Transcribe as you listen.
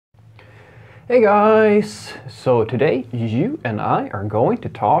Hey guys! So today you and I are going to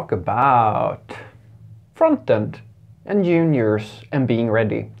talk about front-end and juniors and being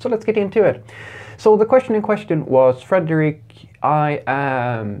ready. So let's get into it. So the question in question was, Frederick, I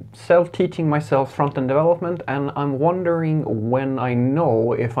am self-teaching myself front-end development and I'm wondering when I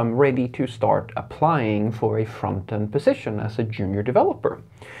know if I'm ready to start applying for a front-end position as a junior developer.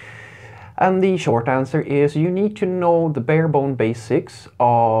 And the short answer is you need to know the bare bone basics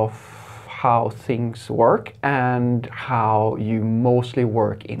of how things work and how you mostly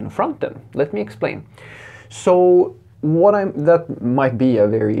work in front-end. Let me explain. So that might be a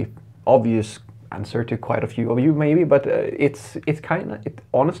very obvious answer to quite a few of you maybe, but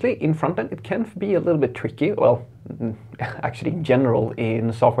honestly in front-end it can be a little bit tricky. Well, actually in general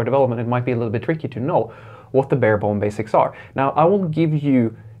in software development it might be a little bit tricky to know what the bare bone basics are. Now I will give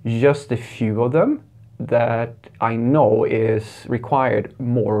you just a few of them that I know is required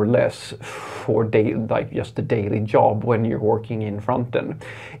more or less for just the daily job when you're working in front end.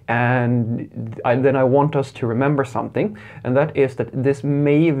 And then I want us to remember something, and that is that this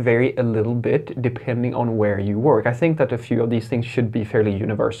may vary a little bit depending on where you work. I think that a few of these things should be fairly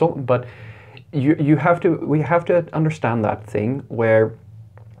universal, but we have to understand that thing where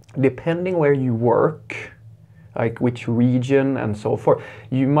depending where you work, like which region and so forth,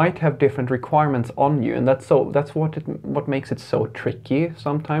 you might have different requirements on you, and that's what makes it so tricky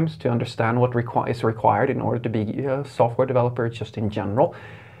sometimes to understand what is required in order to be a software developer just in general.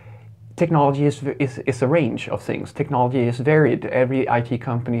 Technology is a range of things. Technology is varied. Every IT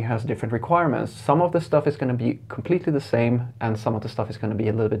company has different requirements. Some of the stuff is going to be completely the same and some of the stuff is going to be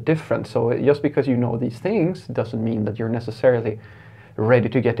a little bit different. So just because you know these things doesn't mean that you're necessarily ready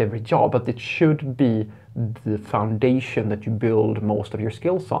to get every job, but it should be the foundation that you build most of your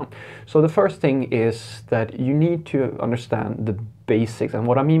skills on. So the first thing is that you need to understand the basics, and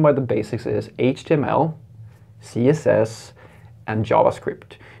what I mean by the basics is HTML, CSS, and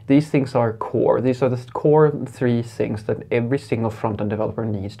JavaScript. These things are core. These are the core three things that every single front-end developer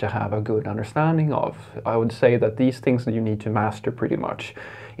needs to have a good understanding of. I would say that these things that you need to master pretty much,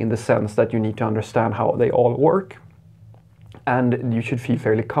 in the sense that you need to understand how they all work, and you should feel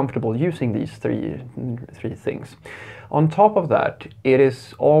fairly comfortable using these three things. On top of that,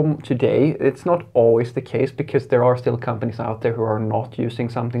 today, it's not always the case, because there are still companies out there who are not using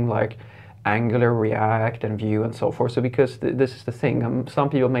something like Angular, React, and Vue, and so forth. So because this is the thing, some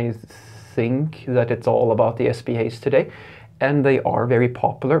people may think that it's all about the SPAs today, and they are very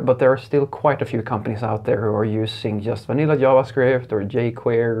popular, but there are still quite a few companies out there who are using just vanilla JavaScript or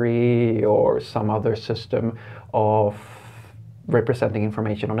jQuery or some other system of representing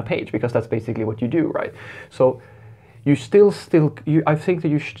information on a page, because that's basically what you do, right? So I think that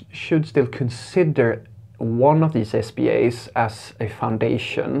you should still consider one of these SPAs as a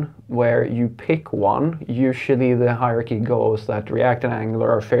foundation where you pick one. Usually the hierarchy goes that React and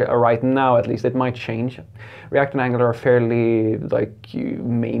Angular are right now, at least, it might change. React and Angular are fairly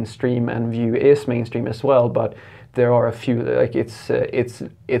mainstream, and Vue is mainstream as well, but there are a few,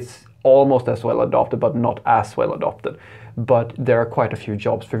 it's almost as well adopted, but not as well adopted. But there are quite a few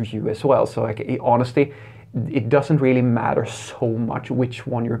jobs for Vue as well. So honestly, it doesn't really matter so much which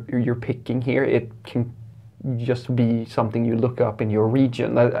one you're picking here. It can just be something you look up in your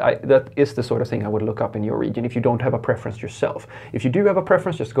region. That is the sort of thing I would look up in your region if you don't have a preference yourself. If you do have a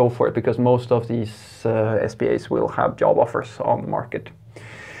preference, just go for it, because most of these SPAs will have job offers on the market.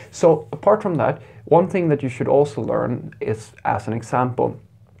 So apart from that, one thing that you should also learn is, as an example,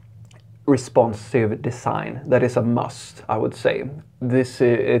 responsive design. That is a must, I would say.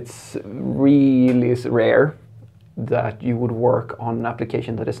 It's really rare that you would work on an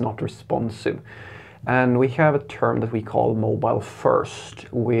application that is not responsive. And we have a term that we call mobile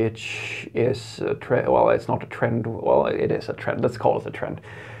first, which is a trend. Well, it's not a trend. Well, it is a trend. Let's call it a trend.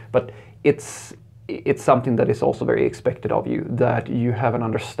 But it's something that is also very expected of you, that you have an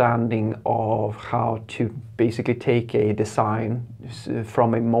understanding of how to basically take a design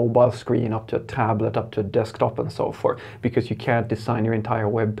from a mobile screen up to a tablet, up to a desktop, and so forth, because you can't design your entire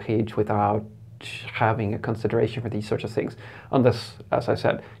web page without having a consideration for these sorts of things, unless, as I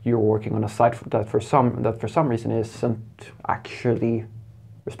said, you're working on a site that for some reason isn't actually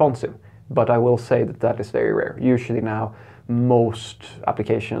responsive. But I will say that is very rare. Usually now, most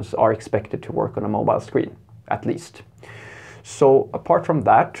applications are expected to work on a mobile screen, at least. So apart from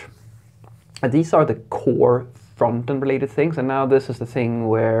that, these are the core front-end related things, and now this is the thing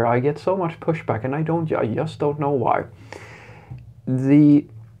where I get so much pushback, and I just don't know why.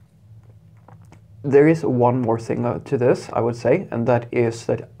 There is one more thing to this, I would say, and that is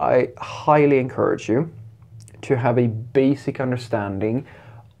that I highly encourage you to have a basic understanding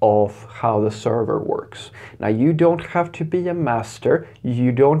of how the server works. Now, you don't have to be a master.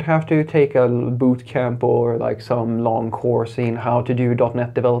 You don't have to take a boot camp or like some long course in how to do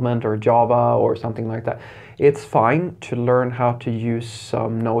 .NET development or Java or something like that. It's fine to learn how to use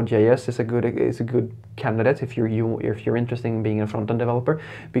some Node.js. Is a good candidate if you're interested in being a front-end developer,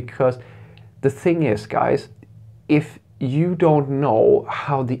 because the thing is, guys, if you don't know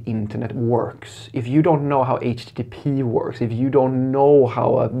how the internet works, if you don't know how HTTP works, if you don't know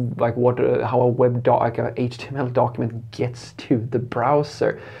how a HTML document gets to the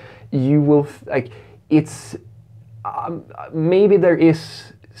browser, you will it's maybe there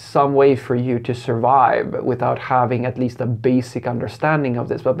is some way for you to survive without having at least a basic understanding of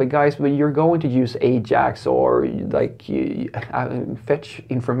this. But guys, when you're going to use Ajax or like fetch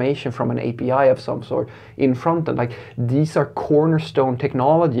information from an API of some sort in frontend, like these are cornerstone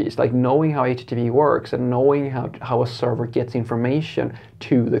technologies, like knowing how HTTP works and knowing how a server gets information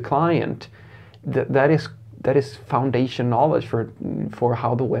to the client. That is foundation knowledge for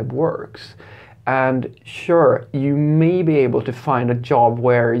how the web works. And sure, you may be able to find a job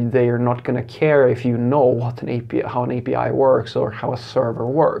where they are not going to care if you know what how an API works or how a server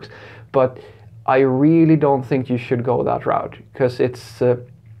works. But I really don't think you should go that route, because it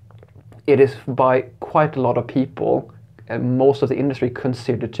is by quite a lot of people and most of the industry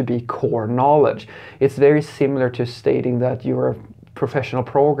considered to be core knowledge. It's very similar to stating that you're a professional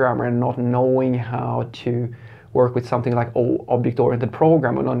programmer and not knowing how to work with something like object-oriented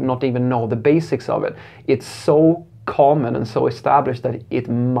programming and not even know the basics of it. It's so common and so established that it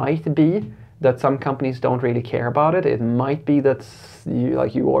might be that some companies don't really care about it. It might be that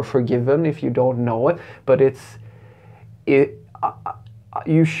you are forgiven if you don't know it, but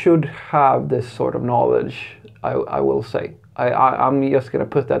you should have this sort of knowledge, I will say. I'm just going to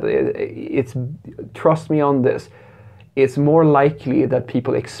put that, trust me on this. It's more likely that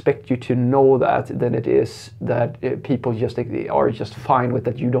people expect you to know that than it is that people are just fine with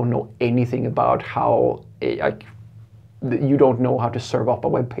that you don't know anything about how you don't know how to serve up a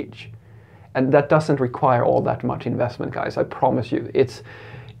web page. And that doesn't require all that much investment, guys. I promise you. It's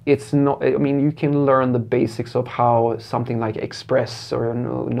not, I mean, you can learn the basics of how something like Express or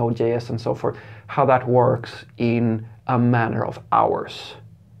Node.js and so forth, how that works in a matter of hours.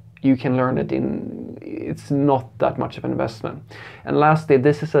 You can learn it it's not that much of an investment. And lastly,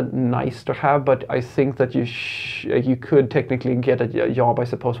 this is a nice to have, but I think that you could technically get a job, I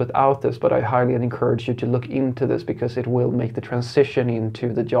suppose, without this, but I highly encourage you to look into this because it will make the transition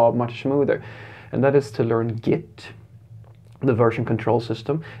into the job much smoother. And that is to learn Git, the version control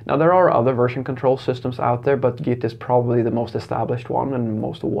system. Now, there are other version control systems out there, but Git is probably the most established one and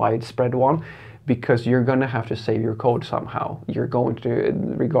most widespread one, because you're going to have to save your code somehow. You're going to,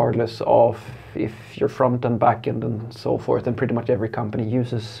 regardless of if you're front and back end and so forth, and pretty much every company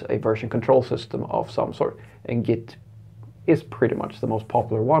uses a version control system of some sort, and Git is pretty much the most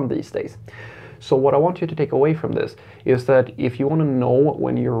popular one these days. So what I want you to take away from this is that if you want to know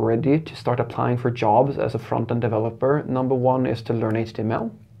when you're ready to start applying for jobs as a front-end developer, number one is to learn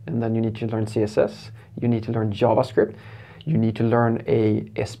HTML, and then you need to learn CSS, you need to learn JavaScript, you need to learn a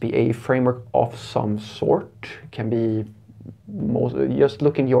SPA framework of some sort. It can be just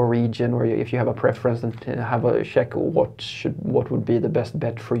look in your region, or if you have a preference, and have a check what would be the best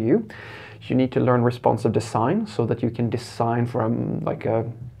bet for you. You need to learn responsive design so that you can design from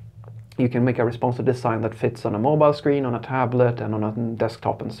you can make a responsive design that fits on a mobile screen, on a tablet, and on a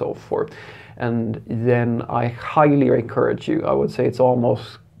desktop, and so forth. And then I highly encourage you, I would say it's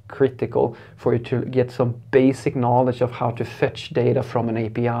almost critical for you to get some basic knowledge of how to fetch data from an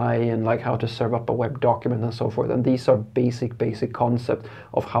API and like how to serve up a web document and so forth. And these are basic concepts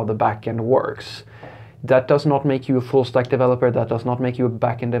of how the backend works. That does not make you a full stack developer. That does not make you a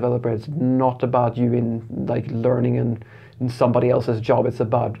backend developer. It's not about you in learning in somebody else's job. It's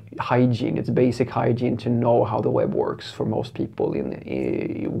about hygiene. It's basic hygiene to know how the web works for most people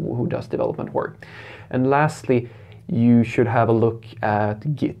who does development work. And lastly, you should have a look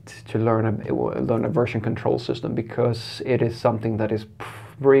at Git to learn a version control system, because it is something that is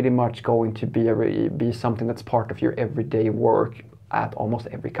pretty much going to be something that's part of your everyday work at almost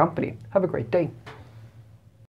every company. Have a great day.